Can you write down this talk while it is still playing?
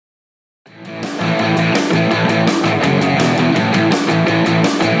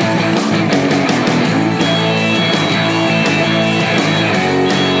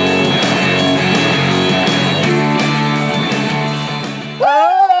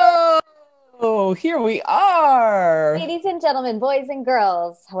Oh, here we are. Ladies and gentlemen, boys and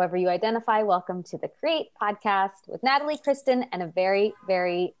girls, however you identify, welcome to the Create Podcast with Natalie, Kristen, and a very,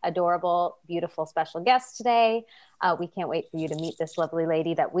 very adorable, beautiful special guest today. We can't wait for you to meet this lovely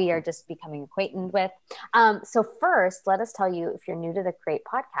lady that we are just becoming acquainted with. So first, let us tell you, if you're new to the Create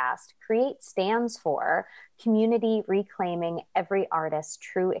Podcast, Create stands for Community Reclaiming Every Artist's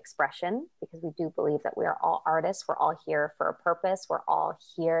True Expression, because we do believe that we are all artists. We're all here for a purpose. We're all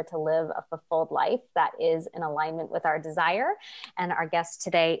here to live a fulfilled life that is in alignment with our desire. And our guest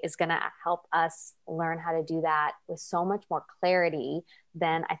today is going to help us learn how to do that with so much more clarity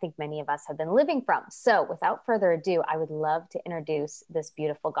than I think many of us have been living from. So without further ado, I would love to introduce this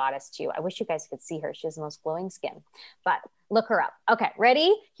beautiful goddess to you. I wish you guys could see her. She has the most glowing skin, but look her up. Okay,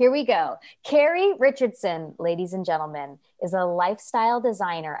 ready? Here we go. Carrie Richardson, ladies and gentlemen, is a lifestyle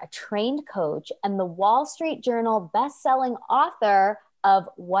designer, a trained coach, and the Wall Street Journal best-selling author of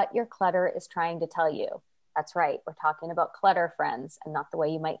What Your Clutter is Trying to Tell You. That's right. We're talking about clutter, friends, and not the way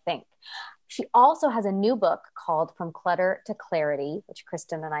you might think. She also has a new book called From Clutter to Clarity, which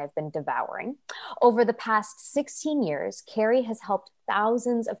Kristen and I have been devouring. Over the past 16 years, Carrie has helped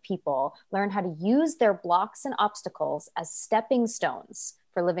thousands of people learn how to use their blocks and obstacles as stepping stones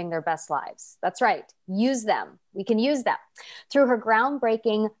for living their best lives. That's right. Use them. We can use them. Through her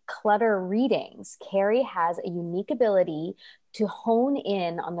groundbreaking clutter readings, Carrie has a unique ability to hone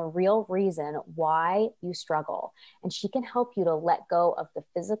in on the real reason why you struggle. And she can help you to let go of the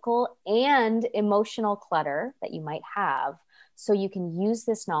physical and emotional clutter that you might have, so you can use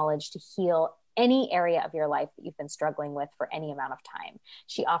this knowledge to heal any area of your life that you've been struggling with for any amount of time.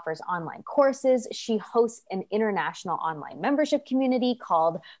 She offers online courses. She hosts an international online membership community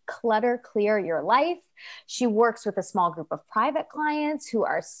called Clutter Clear Your Life. She works with a small group of private clients who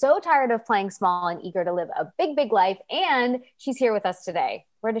are so tired of playing small and eager to live a big, big life. And she's here with us today.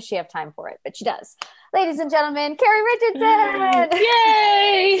 Where does she have time for it? But she does. Ladies and gentlemen, Carrie Richardson.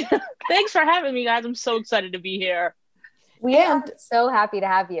 Yay! Thanks for having me, guys. I'm so excited to be here. We are so happy to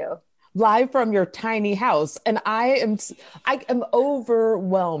have you. Live from your tiny house. And I am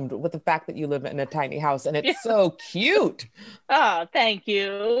overwhelmed with the fact that you live in a tiny house, and it's so cute. Oh, thank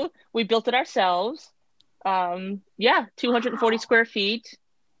you. We built it ourselves. 240 square feet.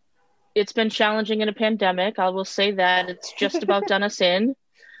 It's been challenging in a pandemic. I will say that it's just about done us in.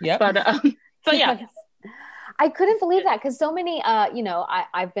 Yep. But yeah. I couldn't believe that, because so many,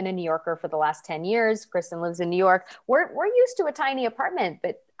 I've been a New Yorker for the last 10 years. Kristen lives in New York. We're used to a tiny apartment,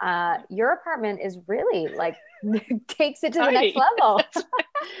 but your apartment is really like takes it to the next level.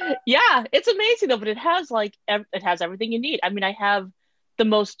 Yeah, it's amazing though, but it has everything you need. I mean, I have the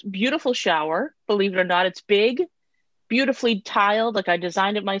most beautiful shower, believe it or not. It's big, beautifully tiled, like I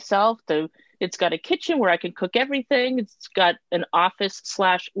designed it myself. It's got a kitchen where I can cook everything. It's got an office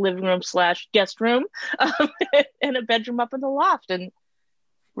 / living room / guest room, and a bedroom up in the loft. And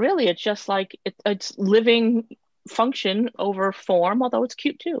really, it's just like it's living function over form, although it's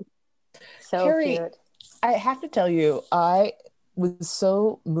cute too. So Carrie, cute. I have to tell you, I was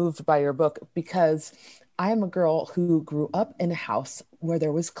so moved by your book because I am a girl who grew up in a house where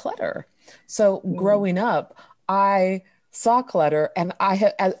there was clutter. So growing up, I saw clutter, and I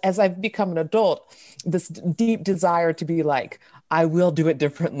have, as I've become an adult, this deep desire to be like, I will do it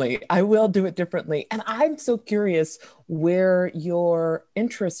differently. I will do it differently. And I'm so curious where your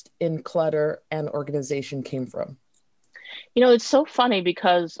interest in clutter and organization came from. You know, it's so funny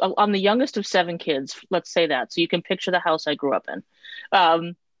because I'm the youngest of 7 kids, let's say that. So you can picture the house I grew up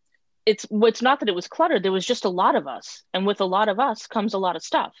in. It's not that it was cluttered. There was just a lot of us. And with a lot of us comes a lot of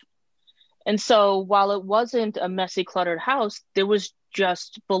stuff. And so while it wasn't a messy, cluttered house, there was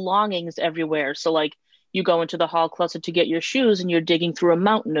just belongings everywhere. So like you go into the hall closet to get your shoes and you're digging through a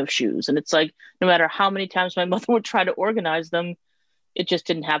mountain of shoes. And it's like, no matter how many times my mother would try to organize them, it just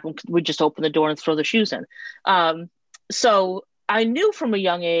didn't happen. We'd just open the door and throw the shoes in. So I knew from a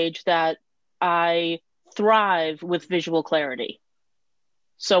young age that I thrive with visual clarity.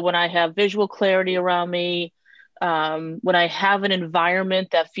 So when I have visual clarity around me, when I have an environment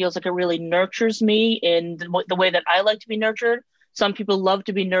that feels like it really nurtures me in the way that I like to be nurtured. Some people love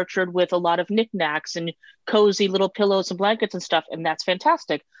to be nurtured with a lot of knickknacks and cozy little pillows and blankets and stuff, and that's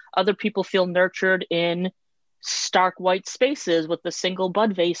fantastic. Other people feel nurtured in stark white spaces with a single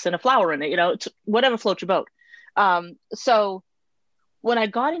bud vase and a flower in it, it's whatever floats your boat. So when I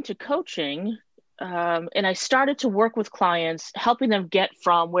got into coaching, and I started to work with clients, helping them get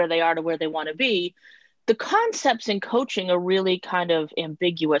from where they are to where they want to be, the concepts in coaching are really kind of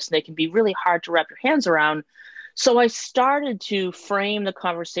ambiguous, and they can be really hard to wrap your hands around. So I started to frame the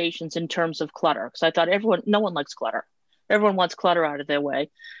conversations in terms of clutter, because I thought no one likes clutter. Everyone wants clutter out of their way.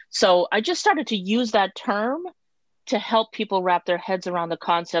 So I just started to use that term to help people wrap their heads around the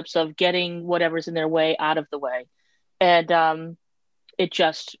concepts of getting whatever's in their way out of the way. And it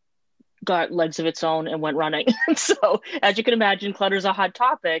just got legs of its own and went running. So as you can imagine, clutter is a hot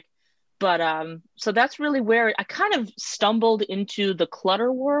topic. But so that's really where I kind of stumbled into the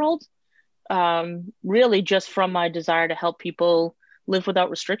clutter world, really just from my desire to help people live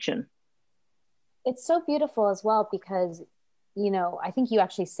without restriction. It's so beautiful as well because, I think you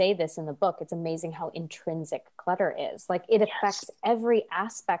actually say this in the book. It's amazing how intrinsic clutter is. Like it affects every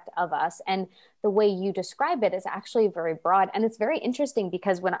aspect of us. And the way you describe it is actually very broad. And it's very interesting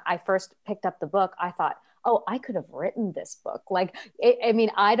because when I first picked up the book, I thought, oh, I could have written this book. Like,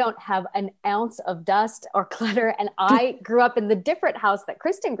 I don't have an ounce of dust or clutter. And I grew up in the different house that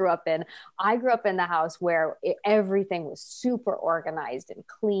Kristen grew up in. I grew up in the house where everything was super organized and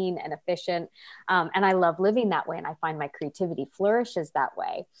clean and efficient. And I love living that way. And I find my creativity flourishes that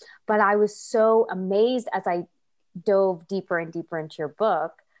way. But I was so amazed as I dove deeper and deeper into your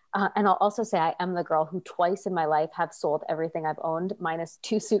book. And I'll also say I am the girl who twice in my life have sold everything I've owned minus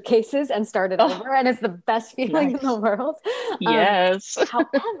 2 suitcases and started over. And it's the best feeling in the world. Yes.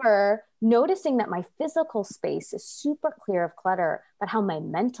 However, noticing that my physical space is super clear of clutter, but how my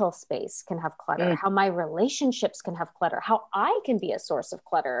mental space can have clutter, how my relationships can have clutter, how I can be a source of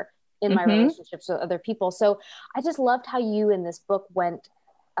clutter in my relationships with other people. So I just loved how you in this book went,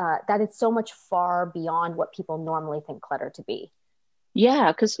 that it's so much far beyond what people normally think clutter to be.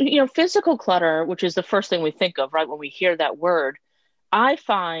 Yeah, because, physical clutter, which is the first thing we think of, right, when we hear that word, I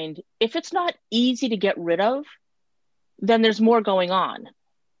find if it's not easy to get rid of, then there's more going on.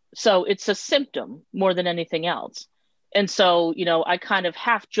 So it's a symptom more than anything else. And so, I kind of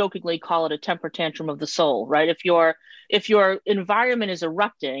half jokingly call it a temper tantrum of the soul, right? If your environment is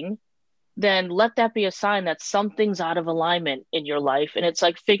erupting, then let that be a sign that something's out of alignment in your life. And it's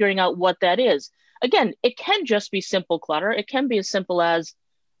like figuring out what that is. Again, it can just be simple clutter. It can be as simple as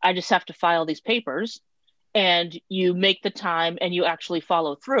I just have to file these papers, and you make the time and you actually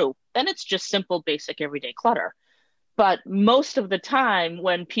follow through. Then it's just simple, basic, everyday clutter. But most of the time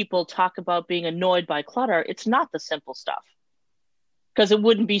when people talk about being annoyed by clutter, it's not the simple stuff because it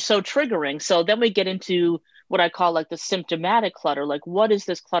wouldn't be so triggering. So then we get into what I call like the symptomatic clutter. Like, what is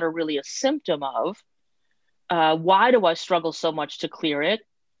this clutter really a symptom of? Why do I struggle so much to clear it?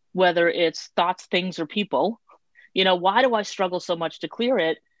 Whether it's thoughts, things, or people, why do I struggle so much to clear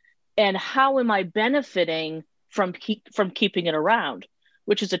it? And how am I benefiting from keeping it around?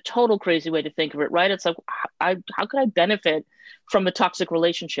 Which is a total crazy way to think of it, right? It's like, how could I benefit from a toxic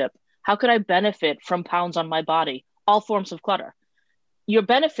relationship? How could I benefit from pounds on my body? All forms of clutter. You're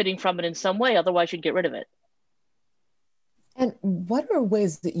benefiting from it in some way, otherwise you'd get rid of it. And what are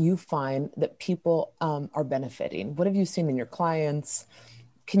ways that you find that people are benefiting? What have you seen in your clients?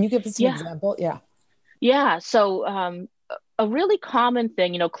 Can you give us an example? Yeah. So a really common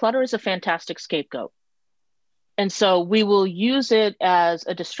thing, clutter is a fantastic scapegoat. And so we will use it as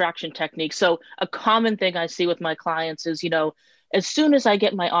a distraction technique. So a common thing I see with my clients is, as soon as I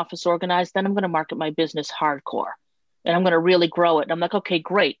get my office organized, then I'm going to market my business hardcore and I'm going to really grow it. And I'm like, okay,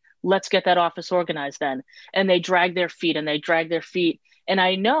 great. Let's get that office organized then. And they drag their feet and they drag their feet. And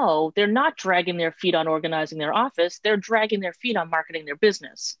I know they're not dragging their feet on organizing their office. They're dragging their feet on marketing their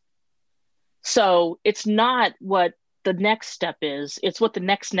business. So it's not what the next step is. It's what the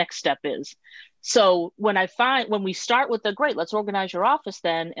next step is. So when we start with great, let's organize your office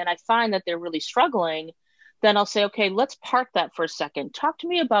then, and I find that they're really struggling, then I'll say, okay, let's park that for a second. Talk to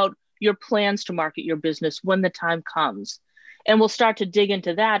me about your plans to market your business when the time comes. And we'll start to dig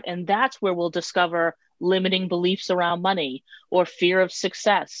into that. And that's where we'll discover limiting beliefs around money or fear of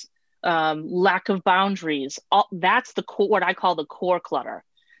success, lack of boundaries. That's what I call the core clutter.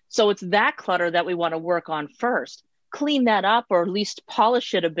 So it's that clutter that we want to work on first. Clean that up or at least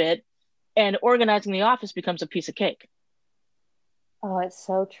polish it a bit, and organizing the office becomes a piece of cake. Oh, it's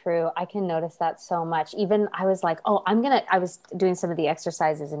so true. I can notice that so much. Even I was like, I was doing some of the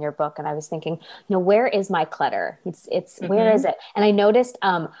exercises in your book and I was thinking, where is my clutter? It's where is it? And I noticed,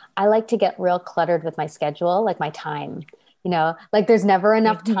 I like to get real cluttered with my schedule, like my time, like there's never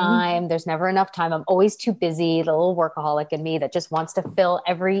enough time. There's never enough time. I'm always too busy. The little workaholic in me that just wants to fill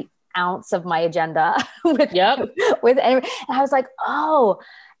every ounce of my agenda with, and I was like,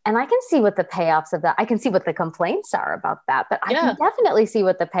 and I can see what the payoffs of that. I can see what the complaints are about that, but I can definitely see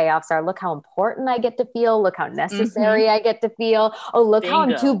what the payoffs are. Look how important I get to feel. Look how necessary I get to feel. Oh, look how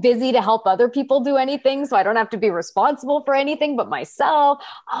I'm too busy to help other people do anything. So I don't have to be responsible for anything but myself.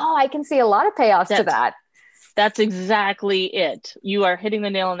 Oh, I can see a lot of payoffs to that. That's exactly it. You are hitting the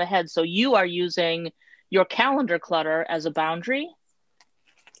nail on the head. So you are using your calendar clutter as a boundary.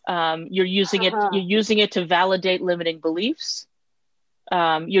 You're using it to validate limiting beliefs.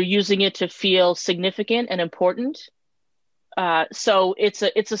 You're using it to feel significant and important. So it's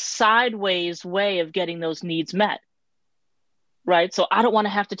a sideways way of getting those needs met, right? So I don't want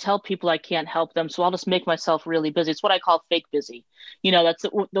to have to tell people I can't help them, so I'll just make myself really busy. It's what I call fake busy. That's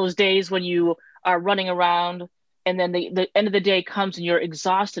those days when you are running around, and then the end of the day comes and you're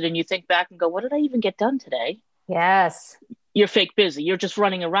exhausted, and you think back and go, what did I even get done today? Yes. You're fake busy. You're just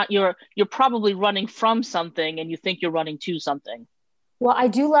running around. You're probably running from something, and you think you're running to something. Well, I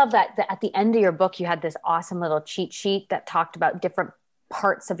do love that at the end of your book, you had this awesome little cheat sheet that talked about different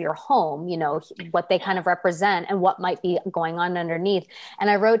parts of your home, what they kind of represent and what might be going on underneath. And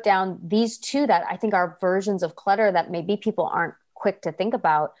I wrote down these two that I think are versions of clutter that maybe people aren't quick to think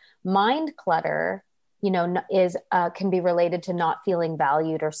about. Mind clutter, is can be related to not feeling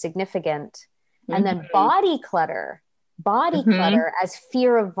valued or significant. Mm-hmm. And then body clutter as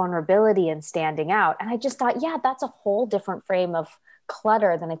fear of vulnerability and standing out. And I just thought, yeah, that's a whole different frame of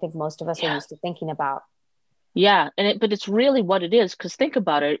clutter than I think most of us are used to thinking about. Yeah. But it's really what it is. Because think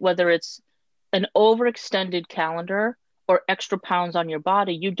about it, whether it's an overextended calendar or extra pounds on your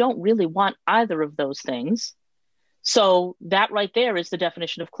body, you don't really want either of those things. So that right there is the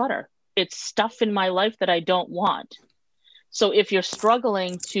definition of clutter. It's stuff in my life that I don't want. So if you're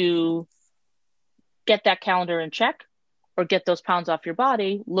struggling to get that calendar in check or get those pounds off your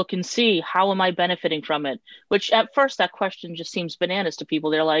body, look and see, how am I benefiting from it? Which at first that question just seems bananas to people.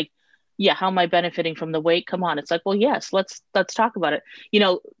 They're like, yeah, how am I benefiting from the weight? Come on. It's like, well, yes, let's talk about it.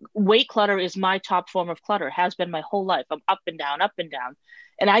 Weight clutter is my top form of clutter, has been my whole life. I'm up and down, up and down.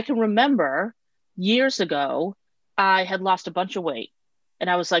 And I can remember years ago, I had lost a bunch of weight and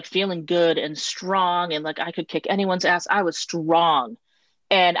I was like feeling good and strong and like I could kick anyone's ass. I was strong.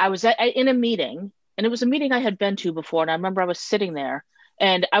 And I was in a meeting, and it was a meeting I had been to before. And I remember I was sitting there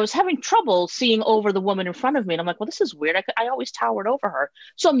and I was having trouble seeing over the woman in front of me. And I'm like, well, this is weird. I always towered over her.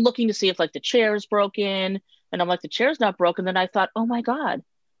 So I'm looking to see if like the chair's broken, and I'm like, the chair's not broken. Then I thought, oh my God,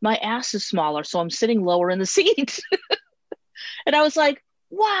 my ass is smaller. So I'm sitting lower in the seat. And I was like,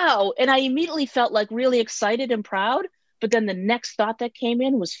 wow. And I immediately felt like really excited and proud. But then the next thought that came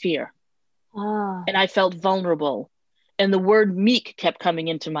in was fear. And I felt vulnerable. And the word meek kept coming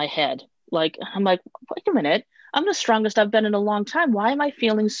into my head. I'm like, wait a minute. I'm the strongest I've been in a long time. Why am I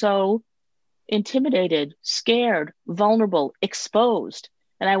feeling so intimidated, scared, vulnerable, exposed?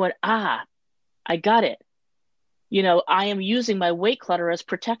 And I went, I got it. I am using my weight clutter as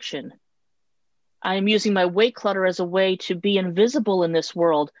protection. I am using my weight clutter as a way to be invisible in this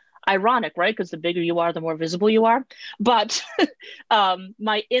world. Ironic, right? Because the bigger you are, the more visible you are. But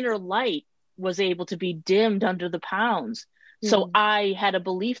my inner light was able to be dimmed under the pounds. So I had a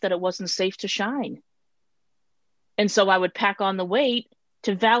belief that it wasn't safe to shine. And so I would pack on the weight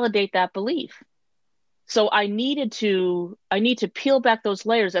to validate that belief. So I need to peel back those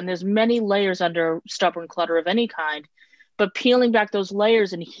layers. And there's many layers under stubborn clutter of any kind, but peeling back those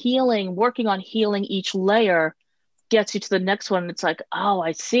layers and healing, working on healing each layer gets you to the next one. It's like, oh,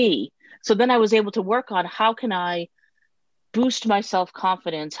 I see. So then I was able to work on, how can I boost my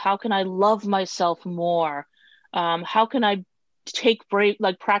self-confidence? How can I love myself more? How can I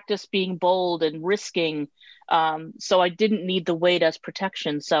practice being bold and risking? So I didn't need the weight as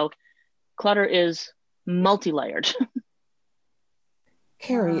protection. So clutter is multi-layered.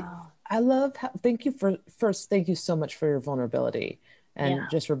 Carrie, wow. I love thank you so much for your vulnerability and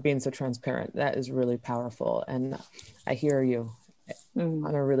just for being so transparent. That is really powerful. And I hear you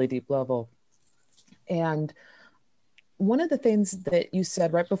on a really deep level. And one of the things that you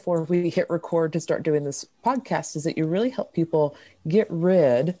said right before we hit record to start doing this podcast is that you really help people get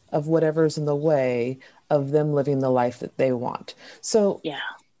rid of whatever's in the way of them living the life that they want. So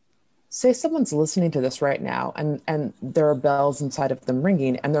say someone's listening to this right now and there are bells inside of them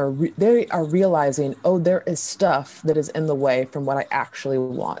ringing, and they are realizing, oh, there is stuff that is in the way from what I actually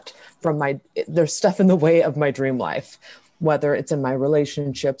want, there's stuff in the way of my dream life, whether it's in my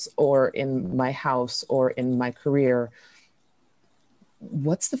relationships or in my house or in my career.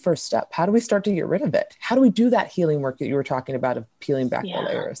 What's the first step? How do we start to get rid of it? How do we do that healing work that you were talking about of peeling back the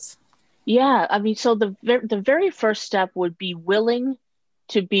layers? Yeah. I mean, so the very first step would be willing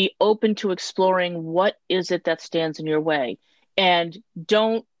to be open to exploring what is it that stands in your way, and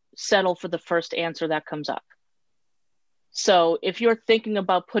don't settle for the first answer that comes up. So if you're thinking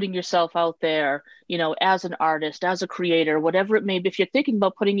about putting yourself out there, as an artist, as a creator, whatever it may be, if you're thinking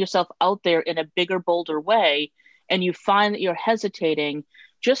about putting yourself out there in a bigger, bolder way, and you find that you're hesitating,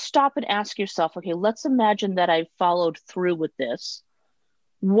 just stop and ask yourself, okay, let's imagine that I followed through with this.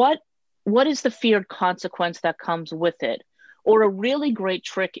 What what is the feared consequence that comes with it? Or a really great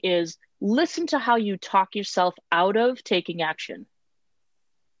trick is listen to how you talk yourself out of taking action.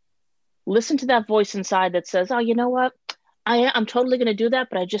 Listen to that voice inside that says, oh, you know what? I'm totally going to do that,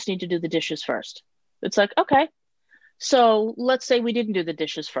 but I just need to do the dishes first. It's like, okay, so let's say we didn't do the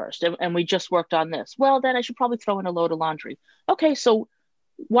dishes first and we just worked on this. Well, then I should probably throw in a load of laundry. Okay, so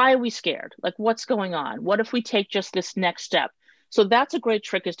why are we scared? Like, what's going on? What if we take just this next step? So that's a great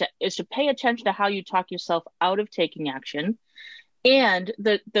trick, is to pay attention to how you talk yourself out of taking action. And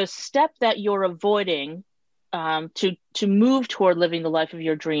the step that you're avoiding to move toward living the life of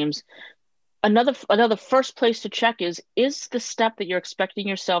your dreams, another first place to check is the step that you're expecting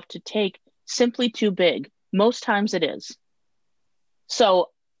yourself to take simply too big? Most times it is. So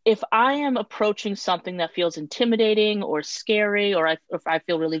if I am approaching something that feels intimidating or scary, or if I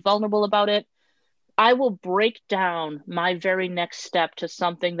feel really vulnerable about it, I will break down my very next step to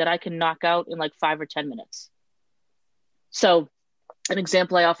something that I can knock out in like 5 or 10 minutes. So an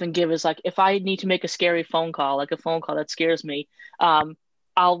example I often give is, like, if I need to make a scary phone call, like a phone call that scares me,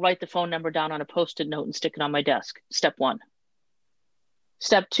 I'll write the phone number down on a Post-it note and stick it on my desk. Step 1.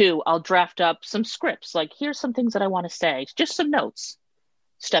 Step 2, I'll draft up some scripts. Like, here's some things that I want to say, just some notes.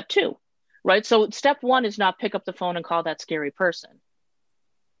 Step 2, right? So step 1 is not pick up the phone and call that scary person,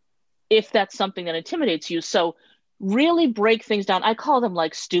 if that's something that intimidates you. So really break things down. I call them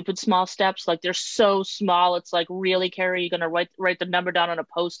like stupid small steps. Like, they're so small. It's like, really, Carrie, you're going to write the number down on a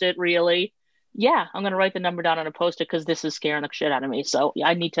Post-it? Really? Yeah, I'm going to write the number down on a Post-it because this is scaring the shit out of me. So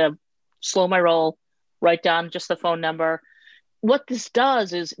I need to slow my roll, write down just the phone number. What this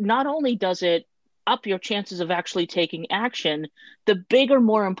does is, not only does it up your chances of actually taking action, the bigger,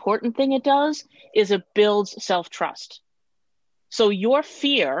 more important thing it does is it builds self-trust. So your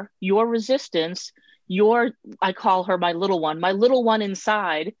fear, your resistance, I call her my little one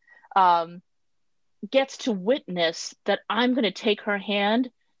inside, gets to witness that I'm going to take her hand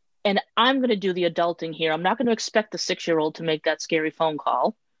and I'm going to do the adulting here. I'm not going to expect the 6-year-old to make that scary phone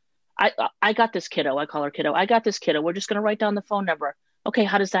call. I got this, kiddo. I call her kiddo. I got this, kiddo. We're just going to write down the phone number. Okay,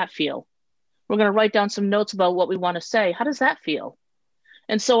 how does that feel? We're going to write down some notes about what we want to say. How does that feel?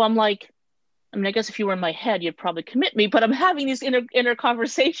 And so I'm like, I mean, I guess if you were in my head, you'd probably commit me, but I'm having these inner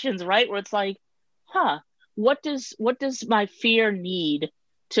conversations, right? Where it's like, what does my fear need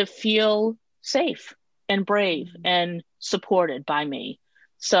to feel safe and brave and supported by me?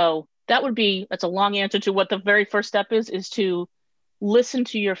 So that's a long answer to what the very first step is to listen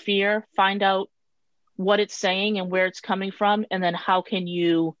to your fear, find out what it's saying and where it's coming from, and then how can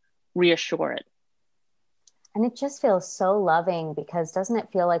you reassure it. And it just feels so loving, because doesn't it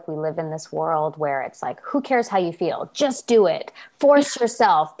feel like we live in this world where it's like, who cares how you feel? Just do it. Force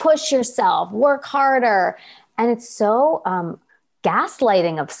yourself, push yourself, work harder. And it's so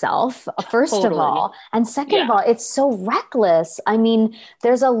gaslighting of self, first of all. And second of all, it's so reckless. I mean,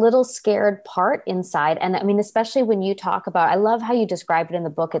 there's a little scared part inside. And I mean, especially when you talk about, I love how you describe it in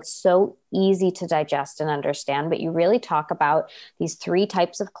the book. It's so easy to digest and understand, but you really talk about these 3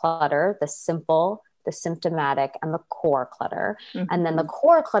 types of clutter: the simple, the symptomatic, and the core clutter. Mm-hmm. And then the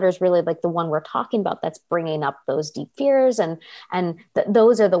core clutter is really like the one we're talking about, that's bringing up those deep fears. And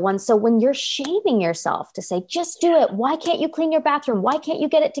those are the ones. So when you're shaming yourself to say, just do it. Why can't you clean your bathroom? Why can't you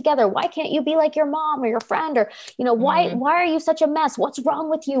get it together? Why can't you be like your mom or your friend? Or, why are you such a mess? What's wrong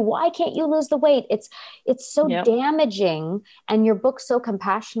with you? Why can't you lose the weight? It's so damaging. And your book so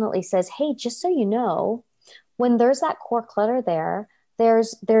compassionately says, hey, just so you know, when there's that core clutter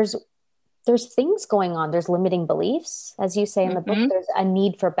there's things going on. There's limiting beliefs, as you say in the book. There's a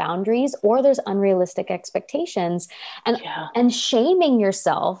need for boundaries, or there's unrealistic expectations. And shaming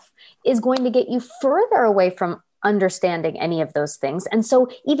yourself is going to get you further away from understanding any of those things. And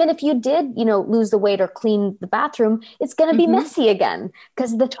so even if you did, lose the weight or clean the bathroom, it's going to be messy again,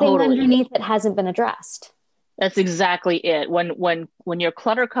 because the thing underneath it hasn't been addressed. That's exactly it. When your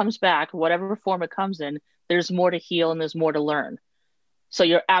clutter comes back, whatever form it comes in, there's more to heal and there's more to learn. So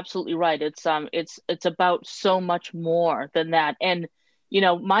you're absolutely right. It's about so much more than that. And,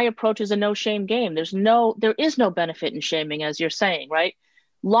 my approach is a no shame game. There is no benefit in shaming, as you're saying, right?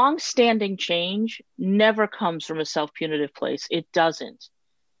 Long-standing change never comes from a self-punitive place. It doesn't.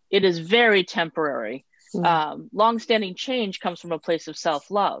 It is very temporary. Long-standing change comes from a place of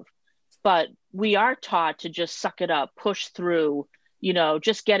self-love, but we are taught to just suck it up, push through,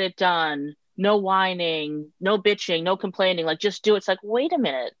 just get it done. No whining, no bitching, no complaining, like, just do it. It's like, wait a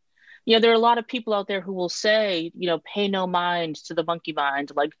minute. There are a lot of people out there who will say, pay no mind to the monkey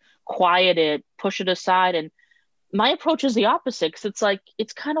mind, like, quiet it, push it aside. And my approach is the opposite, because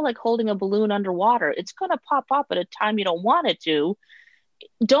it's kind of like holding a balloon underwater. It's going to pop up at a time you don't want it to.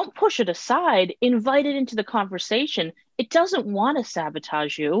 don't push it aside, invite it into the conversation. It doesn't want to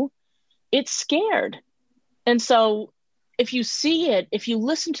sabotage you. It's scared. And so if you see it, if you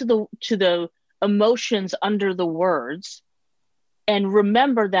listen to the emotions under the words, and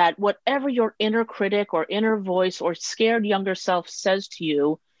remember that whatever your inner critic or inner voice or scared younger self says to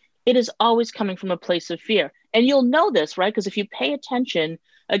you, it is always coming from a place of fear. And you'll know this, right? Because if you pay attention,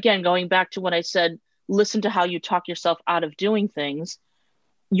 again, going back to what I said, listen to how you talk yourself out of doing things,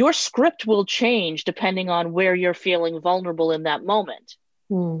 your script will change depending on where you're feeling vulnerable in that moment,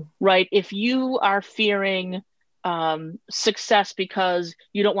 right? If you are fearing success because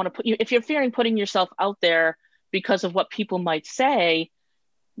you don't want to if you're fearing putting yourself out there because of what people might say,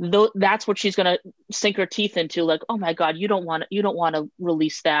 that's what she's going to sink her teeth into. Like, oh my God, you don't want to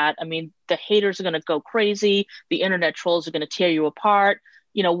release that. I mean, the haters are going to go crazy. The internet trolls are going to tear you apart,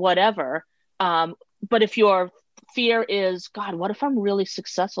 whatever. But if your fear is, God, what if I'm really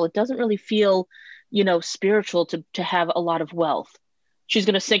successful? It doesn't really feel, spiritual to have a lot of wealth. She's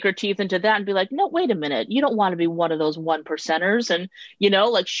going to sink her teeth into that and be like, no, wait a minute. You don't want to be one of those 1%ers. And,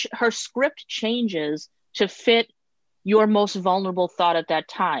 her script changes to fit your most vulnerable thought at that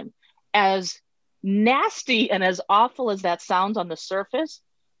time. As nasty and as awful as that sounds on the surface,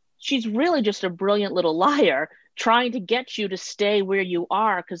 she's really just a brilliant little liar trying to get you to stay where you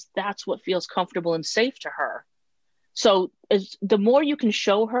are because that's what feels comfortable and safe to her. So the more you can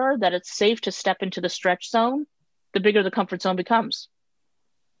show her that it's safe to step into the stretch zone, the bigger the comfort zone becomes.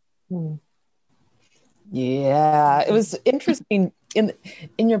 Yeah, it was interesting. In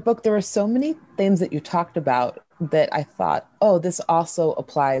your book, there were so many things that you talked about that I thought, oh, this also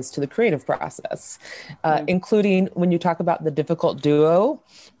applies to the creative process, including when you talk about the difficult duo,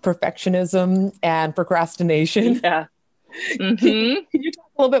 perfectionism and procrastination. Yeah. Can you talk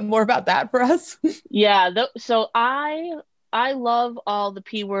a little bit more about that for us? Yeah. So I love all the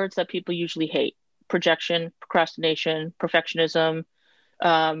P words that people usually hate: projection, procrastination, perfectionism,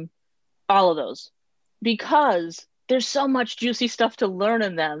 all of those, because there's so much juicy stuff to learn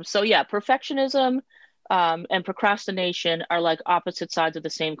in them. So yeah, perfectionism and procrastination are like opposite sides of the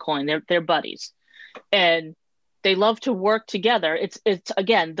same coin. They're buddies, and they love to work together. It's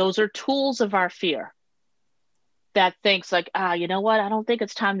again, those are tools of our fear that thinks like, you know what? I don't think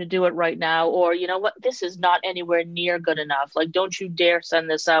it's time to do it right now. Or, you know what? This is not anywhere near good enough. Like, don't you dare send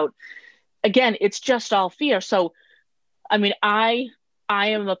this out. Again, it's just all fear. So, I mean, I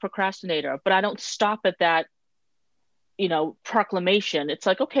am a procrastinator, but I don't stop at that, proclamation. It's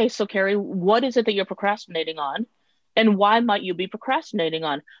like, okay, so Carrie, what is it that you're procrastinating on? And why might you be procrastinating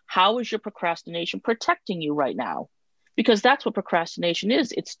on? How is your procrastination protecting you right now? Because that's what procrastination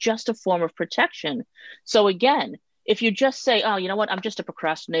is. It's just a form of protection. So again, if you just say, oh, you know what, I'm just a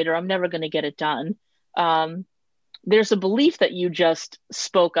procrastinator, I'm never going to get it done. There's a belief that you just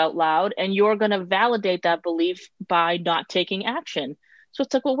spoke out loud, and you're going to validate that belief by not taking action. So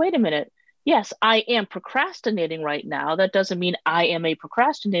it's like, well, wait a minute. Yes, I am procrastinating right now. That doesn't mean I am a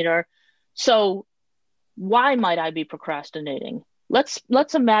procrastinator. So why might I be procrastinating? Let's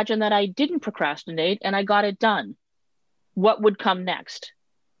imagine that I didn't procrastinate and I got it done. What would come next,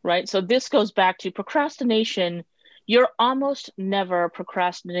 right? So this goes back to procrastination. You're almost never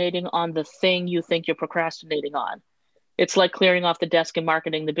procrastinating on the thing you think you're procrastinating on. It's like clearing off the desk and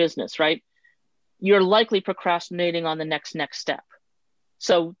marketing the business, right? You're likely procrastinating on the next step.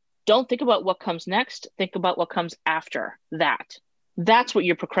 So don't think about what comes next. Think about what comes after that. That's what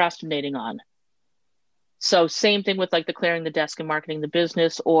you're procrastinating on. So same thing with like the clearing the desk and marketing the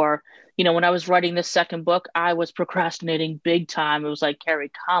business, or, when I was writing this second book, I was procrastinating big time. It was like,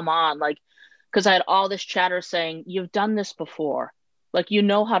 Carrie, come on. Like, because I had all this chatter saying, you've done this before. Like, you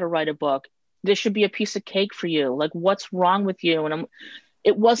know how to write a book. This should be a piece of cake for you. Like, what's wrong with you? And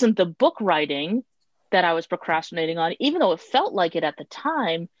it wasn't the book writing that I was procrastinating on, even though it felt like it at the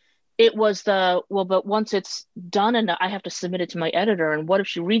time. It was but once it's done and I have to submit it to my editor, and what if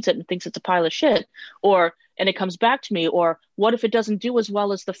she reads it and thinks it's a pile of shit, and it comes back to me, or what if it doesn't do as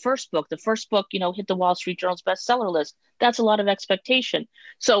well as the first book? The first book, hit the Wall Street Journal's bestseller list. That's a lot of expectation.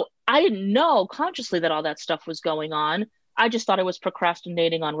 So I didn't know consciously that all that stuff was going on. I just thought I was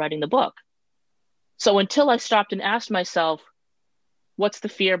procrastinating on writing the book. So until I stopped and asked myself, what's the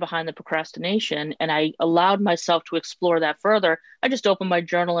fear behind the procrastination? And I allowed myself to explore that further. I just open my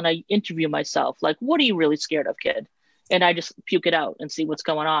journal and I interview myself. Like, what are you really scared of, kid? And I just puke it out and see what's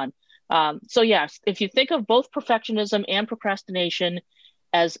going on. So yes, if you think of both perfectionism and procrastination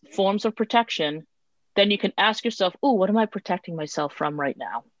as forms of protection, then you can ask yourself, oh, what am I protecting myself from right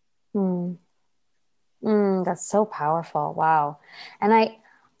now? That's so powerful. Wow. And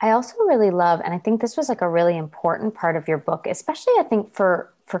I also really love, and I think this was like a really important part of your book, especially I think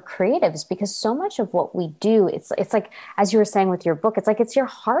for creatives, because so much of what we do, it's like, as you were saying with your book, it's like it's your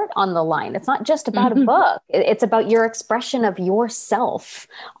heart on the line. It's not just about a Mm-hmm. book. It's about your expression of yourself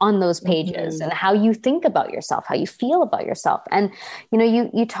on those pages Mm-hmm. and how you think about yourself, how you feel about yourself. And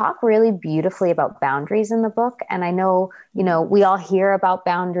you talk really beautifully about boundaries in the book. And I know, we all hear about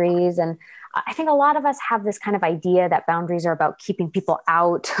boundaries, and I think a lot of us have this kind of idea that boundaries are about keeping people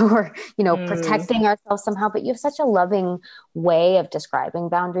out or, Mm. protecting ourselves somehow. But you have such a loving way of describing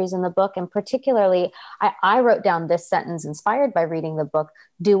boundaries in the book. And particularly, I wrote down this sentence inspired by reading the book.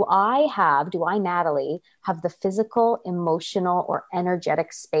 Do I, Natalie, have the physical, emotional, or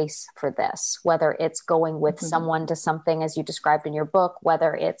energetic space for this? Whether it's going with Mm-hmm. someone to something, as you described in your book,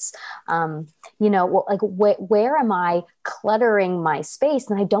 whether it's, like where am I cluttering my space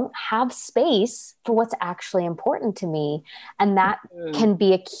and I don't have space for what's actually important to me. And that Mm-hmm. can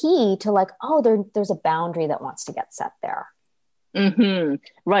be a key to like, oh, there's a boundary that wants to get set there. Mm-hmm.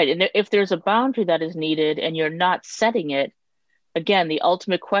 Right. And if there's a boundary that is needed and you're not setting it, again, the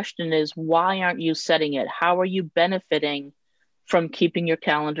ultimate question is, why aren't you setting it? How are you benefiting from keeping your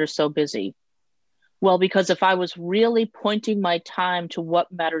calendar so busy? Well, because if I was really pointing my time to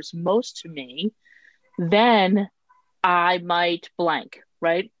what matters most to me, then I might blank,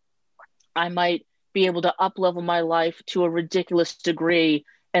 right? I might be able to up level my life to a ridiculous degree,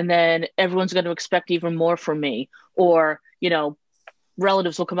 and then everyone's going to expect even more from me. Or,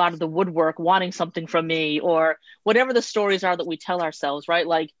 relatives will come out of the woodwork wanting something from me, or whatever the stories are that we tell ourselves, right?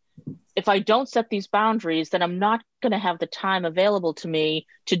 Like, if I don't set these boundaries, then I'm not going to have the time available to me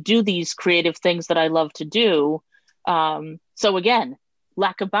to do these creative things that I love to do. So again,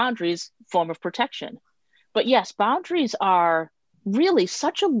 lack of boundaries, form of protection. But yes, boundaries are really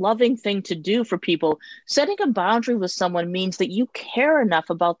such a loving thing to do for people. Setting a boundary with someone means that you care enough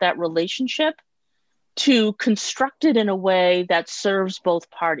about that relationship to construct it in a way that serves both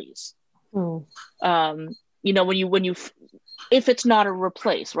parties. Mm. When you if it's not a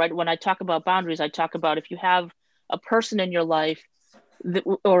replace, right? When I talk about boundaries, I talk about if you have a person in your life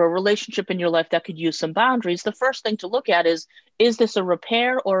or a relationship in your life that could use some boundaries, the first thing to look at is this a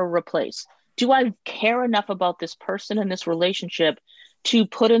repair or a replace? Do I care enough about this person and this relationship to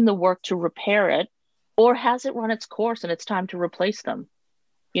put in the work to repair it, or has it run its course and it's time to replace them?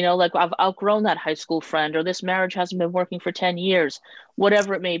 Like, I've outgrown that high school friend, or this marriage hasn't been working for 10 years,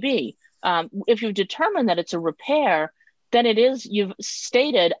 whatever it may be. If you've determined that it's a repair, then you've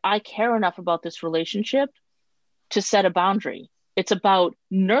stated, I care enough about this relationship to set a boundary. It's about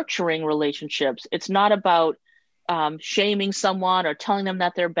nurturing relationships. It's not about shaming someone or telling them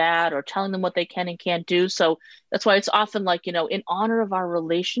that they're bad or telling them what they can and can't do. So that's why it's often like, in honor of our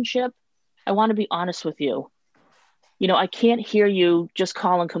relationship, I want to be honest with you. I can't hear you just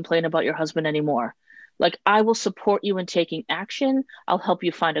call and complain about your husband anymore. Like, I will support you in taking action. I'll help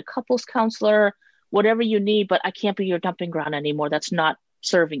you find a couples counselor, whatever you need, but I can't be your dumping ground anymore. That's not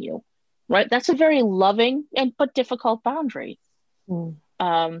serving you, right? That's a very loving but difficult boundary. Mm.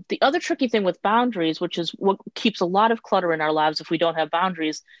 The other tricky thing with boundaries, which is what keeps a lot of clutter in our lives if we don't have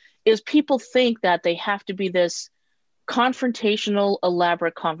boundaries, is people think that they have to be this confrontational,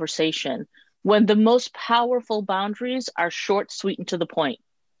 elaborate conversation, when the most powerful boundaries are short, sweet, and to the point.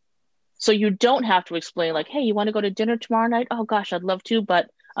 So you don't have to explain like, hey, you want to go to dinner tomorrow night? Oh gosh, I'd love to, but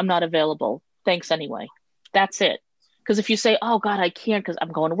I'm not available. Thanks anyway. That's it. Because if you say, oh God, I can't because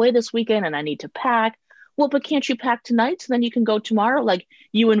I'm going away this weekend and I need to pack. Well, but can't you pack tonight so then you can go tomorrow? Like,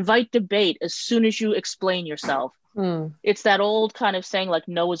 you invite debate as soon as you explain yourself. Mm. It's that old kind of saying like,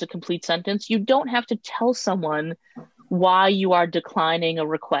 no is a complete sentence. You don't have to tell someone why you are declining a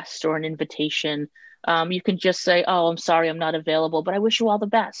request or an invitation. You can just say, oh, I'm sorry, I'm not available, but I wish you all the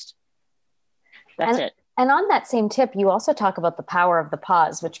best. That's it. And on that same tip, you also talk about the power of the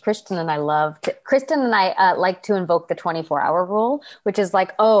pause, which Kristen and I love. Kristen and I like to invoke the 24-hour rule, which is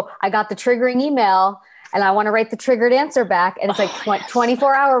like, oh, I got the triggering email and I want to write the triggered answer back. And it's like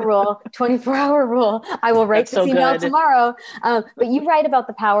 24-hour rule, 24-hour rule. I will write this email tomorrow. But you write about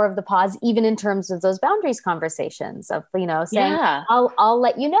the power of the pause, even in terms of those boundaries conversations of, saying, I'll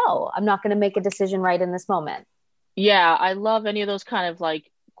let you know. I'm not going to make a decision right in this moment. Yeah, I love any of those kind of like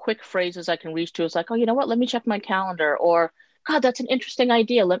quick phrases I can reach to. It's like, oh, you know what? Let me check my calendar. Or, God, that's an interesting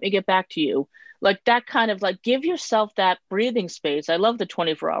idea. Let me get back to you. Like that kind of like, give yourself that breathing space. I love the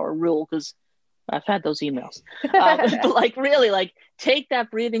 24-hour rule because I've had those emails. But like really like take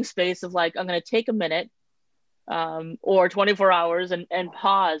that breathing space of like, I'm going to take a minute or 24 hours and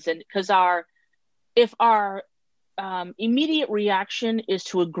pause. And because if our immediate reaction is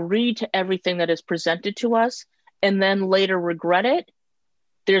to agree to everything that is presented to us and then later regret it,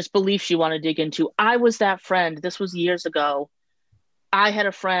 there's beliefs you want to dig into. I was that friend. This was years ago. I had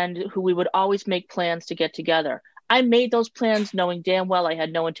a friend who we would always make plans to get together. I made those plans knowing damn well I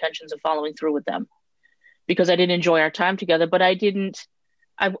had no intentions of following through with them because I didn't enjoy our time together, but I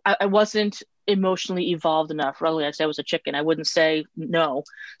wasn't emotionally evolved enough. Really, I was a chicken. I wouldn't say no.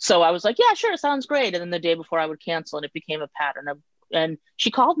 So I was like, yeah, sure, sounds great. And then the day before I would cancel, and it became a pattern. And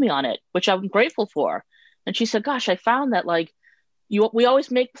she called me on it, which I'm grateful for. And she said, gosh, I found that like we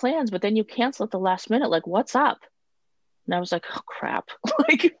always make plans, but then you cancel at the last minute. Like, what's up? And I was like, oh crap.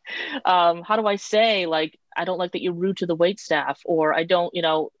 Like, how do I say, like, I don't like that you're rude to the wait staff, or I don't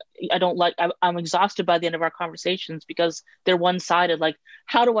like, I'm exhausted by the end of our conversations because they're one-sided. Like,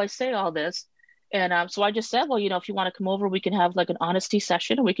 how do I say all this? And so I just said, well, if you want to come over, we can have like an honesty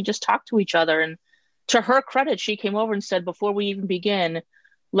session and we can just talk to each other. And to her credit, she came over and said, before we even begin,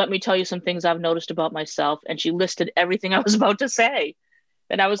 let me tell you some things I've noticed about myself. And she listed everything I was about to say.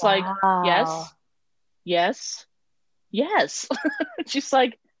 And I was like, yes. She's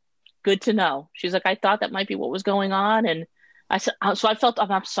like, good to know. She's like, I thought that might be what was going on. And I said, so I felt,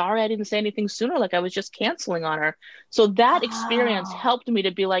 I'm sorry I didn't say anything sooner. Like I was just canceling on her. So that experience helped me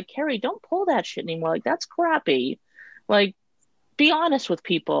to be like, Carrie, don't pull that shit anymore. Like, that's crappy. Like, be honest with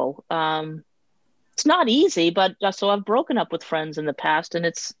people. It's not easy, but so I've broken up with friends in the past, and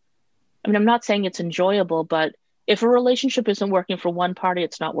I'm not saying it's enjoyable, but if a relationship isn't working for one party,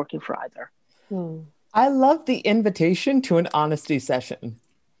 it's not working for either. I love the invitation to an honesty session.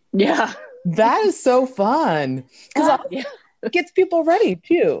 Yeah. That is so fun. Because it gets people ready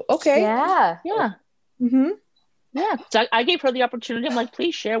too. Okay. Yeah. Yeah. Mm-hmm. Yeah. So I gave her the opportunity. I'm like,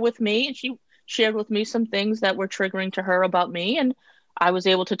 please share with me. And she shared with me some things that were triggering to her about me. And I was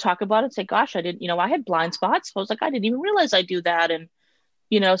able to talk about it and say, gosh, I didn't, I had blind spots. I was like, I didn't even realize I do that. And,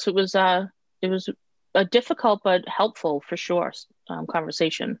 so it was a difficult, but helpful for sure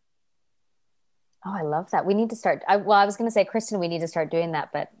conversation. Oh, I love that. We need to start. I was going to say, Kristen, we need to start doing that,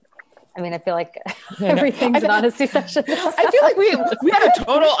 but I feel like everything's an honesty session. I feel like we had a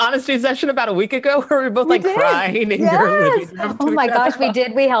total honesty session about a week ago where we were both crying. Yes. Oh my gosh, we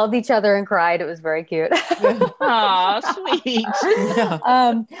did. We held each other and cried. It was very cute. Aw, sweet.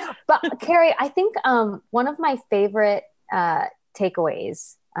 Yeah. But Carrie, I think one of my favorite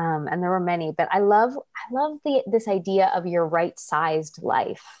takeaways, and there were many, but I love this idea of your right-sized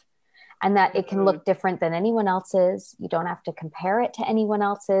life. And that it can look different than anyone else's. You don't have to compare it to anyone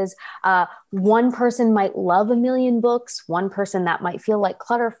else's. One person might love a million books. One person that might feel like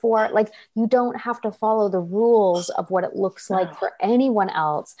clutter for. Like, you don't have to follow the rules of what it looks like for anyone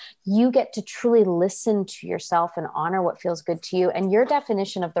else. You get to truly listen to yourself and honor what feels good to you. And your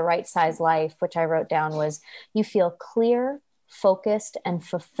definition of the right size life, which I wrote down, was you feel clear, focused, and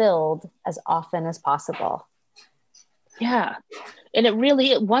fulfilled as often as possible. Yeah. And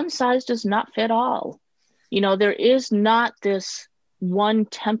one size does not fit all. There is not this one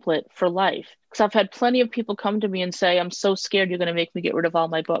template for life. Because I've had plenty of people come to me and say, I'm so scared you're going to make me get rid of all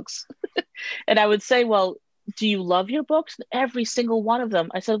my books. And I would say, well, do you love your books? Every single one of them.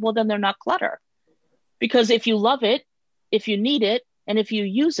 I said, well, then they're not clutter. Because if you love it, if you need it, and if you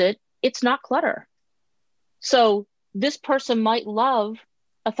use it, it's not clutter. So this person might love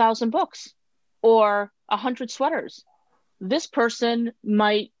 1,000 books or 100 sweaters. This person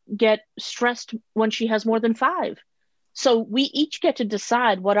might get stressed when she has more than 5. So we each get to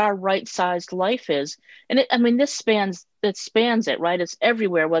decide what our right-sized life is. And this spans it, right? It's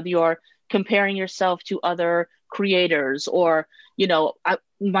everywhere, whether you're comparing yourself to other creators or,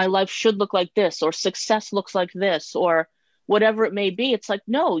 my life should look like this, or success looks like this, or whatever it may be. It's like,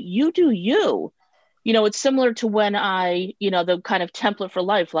 no, you do you. It's similar to when the kind of template for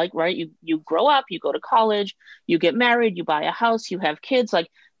life, like, right, you grow up, you go to college, you get married, you buy a house, you have kids. Like,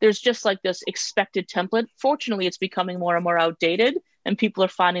 there's just like this expected template. Fortunately, it's becoming more and more outdated and people are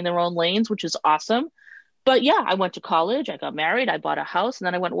finding their own lanes, which is awesome. But yeah, I went to college, I got married, I bought a house, and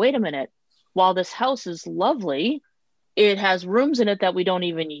then I went, wait a minute, while this house is lovely, it has rooms in it that we don't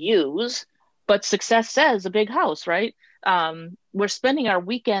even use, but success says a big house, right? We're spending our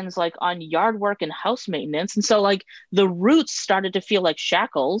weekends like on yard work and house maintenance. And so like the roots started to feel like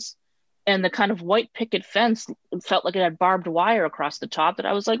shackles, and the kind of white picket fence felt like it had barbed wire across the top, that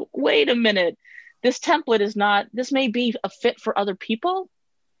I was like, wait a minute, this template is not, this may be a fit for other people,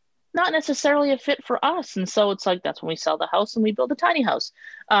 not necessarily a fit for us. And so it's like, that's when we sell the house and we build a tiny house.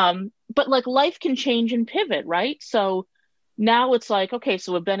 But like life can change and pivot, right? So now it's like, okay,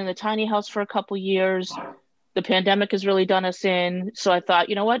 so we've been in the tiny house for a couple years. The pandemic has really done us in. So I thought,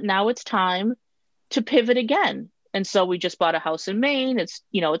 you know what, now it's time to pivot again. And so we just bought a house in Maine. It's,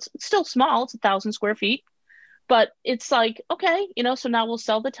 it's still small. It's 1,000 square feet, But it's like, okay, so now we'll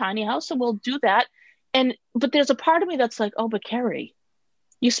sell the tiny house and we'll do that. But there's a part of me that's like, oh, but Carrie,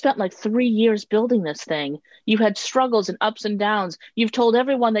 you spent like 3 years building this thing. You had struggles and ups and downs. You've told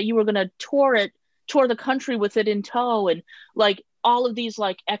everyone that you were going to tour the country with it in tow, and like all of these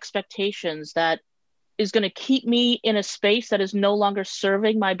like expectations that is going to keep me in a space that is no longer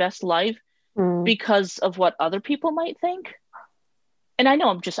serving my best life because of what other people might think. And I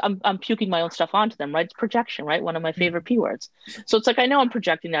know I'm puking my own stuff onto them, right? It's projection, right? One of my favorite P words. So it's like, I know I'm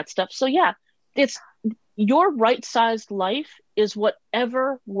projecting that stuff. So yeah, it's your right-sized life is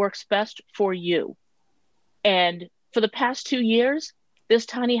whatever works best for you. And for the past 2 years, this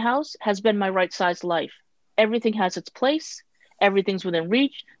tiny house has been my right-sized life. Everything has its place. Everything's within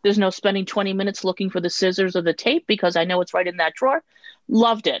reach. There's no spending 20 minutes looking for the scissors or the tape because I know it's right in that drawer.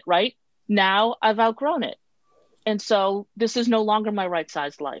 Loved it, right? Now I've outgrown it. And so this is no longer my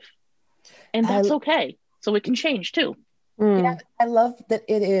right-sized life. And that's okay. So it can change too. Yeah, I love that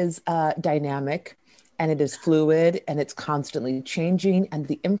it is dynamic and it is fluid and it's constantly changing, and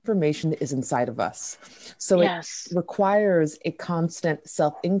the information is inside of us. So it requires a constant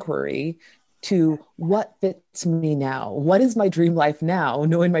self-inquiry to what fits me now? What is my dream life now?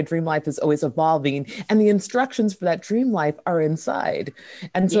 Knowing my dream life is always evolving and the instructions for that dream life are inside.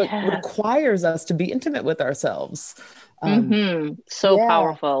 And so it requires us to be intimate with ourselves. So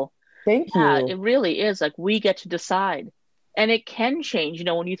powerful. Thank you. It really is. Like, we get to decide, and it can change.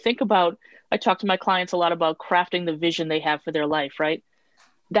 When you think about, I talk to my clients a lot about crafting the vision they have for their life, right?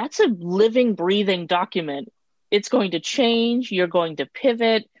 That's a living, breathing document. It's going to change. You're going to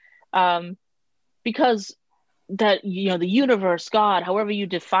pivot. Because that, the universe, God, however you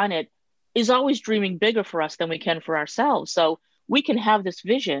define it, is always dreaming bigger for us than we can for ourselves. So we can have this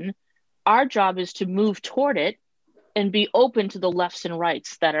vision. Our job is to move toward it and be open to the lefts and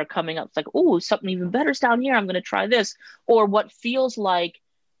rights that are coming up. It's like, oh, something even better's down here. I'm going to try this. Or what feels like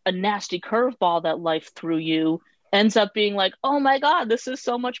a nasty curveball that life threw you ends up being like, oh my God, this is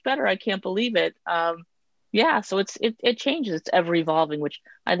so much better. I can't believe it. So it changes. It's ever evolving, which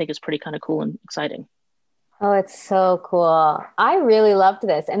I think is pretty kind of cool and exciting. Oh, it's so cool. I really loved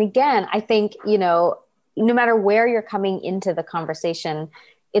this. And again, I think, no matter where you're coming into the conversation,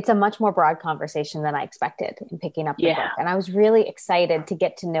 it's a much more broad conversation than I expected in picking up the book. And I was really excited to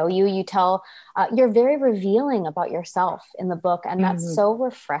get to know you. You tell, you're very revealing about yourself in the book. And that's so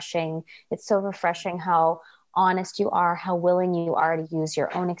refreshing. It's so refreshing how honest you are, how willing you are to use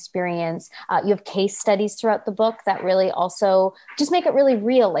your own experience. You have case studies throughout the book that really also just make it really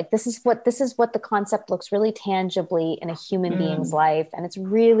real. Like, this is what the concept looks really tangibly in a human being's life. And it's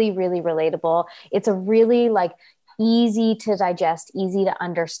really, really relatable. It's a really easy to digest, easy to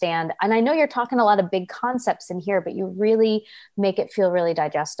understand. And I know you're talking a lot of big concepts in here, but you really make it feel really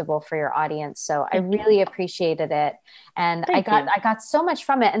digestible for your audience. So I really appreciated it. And I got so much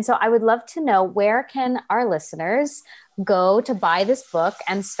from it. And so I would love to know, where can our listeners go to buy this book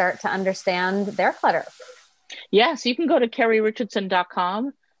and start to understand their clutter? Yeah, so you can go to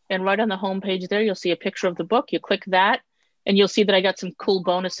carrierichardson.com, and right on the homepage there, you'll see a picture of the book. You click that, and you'll see that I got some cool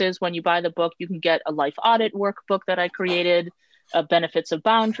bonuses. When you buy the book, you can get a life audit workbook that I created, a Benefits of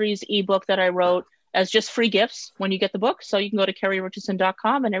Boundaries ebook that I wrote, as just free gifts when you get the book. So you can go to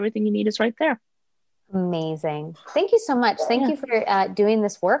carrierichardson.com, and everything you need is right there. Amazing. Thank you so much. Thank you for doing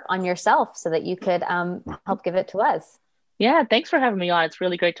this work on yourself so that you could help give it to us. Yeah, thanks for having me on. It's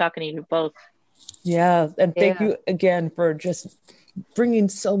really great talking to you both. Yeah, and thank you again for just bringing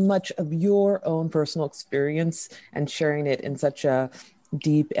so much of your own personal experience and sharing it in such a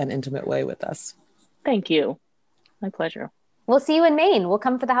deep and intimate way with us. Thank you. My pleasure. We'll see you in Maine. We'll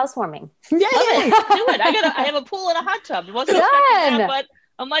come for the housewarming. Yay! Do it. I have a pool and a hot tub. It wasn't that, but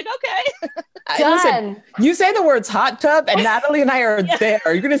I'm like, okay. Listen, you say the words hot tub, and Natalie and I are there.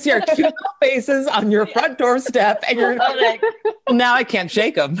 You're going to see our cute little faces on your front doorstep, and you're like, well, now I can't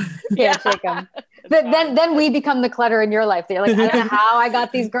shake them. Can't shake them. Then we become the clutter in your life. You're like, I don't know how I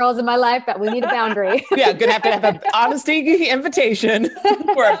got these girls in my life, but we need a boundary. Yeah, gonna have to have an honesty invitation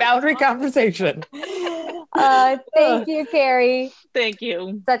for a boundary conversation. Thank you, Carrie. Thank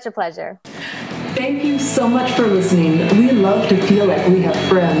you. Such a pleasure. Thank you so much for listening. We love to feel like we have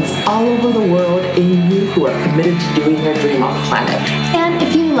friends all over the world in you who are committed to doing their dream on the planet. And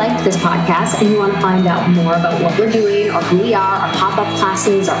if you liked this podcast and you want to find out more about what we're doing or who we are, our pop-up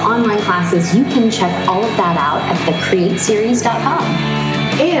classes, our online classes, you can check all of that out at thecreateseries.com.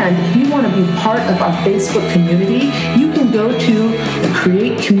 And if you want to be part of our Facebook community, you can go to the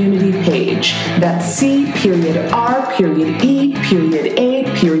Create Community page. That's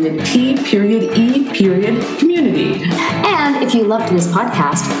C.R.E.A.T.community. And if you loved this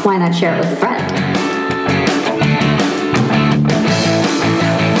podcast, why not share it with a friend?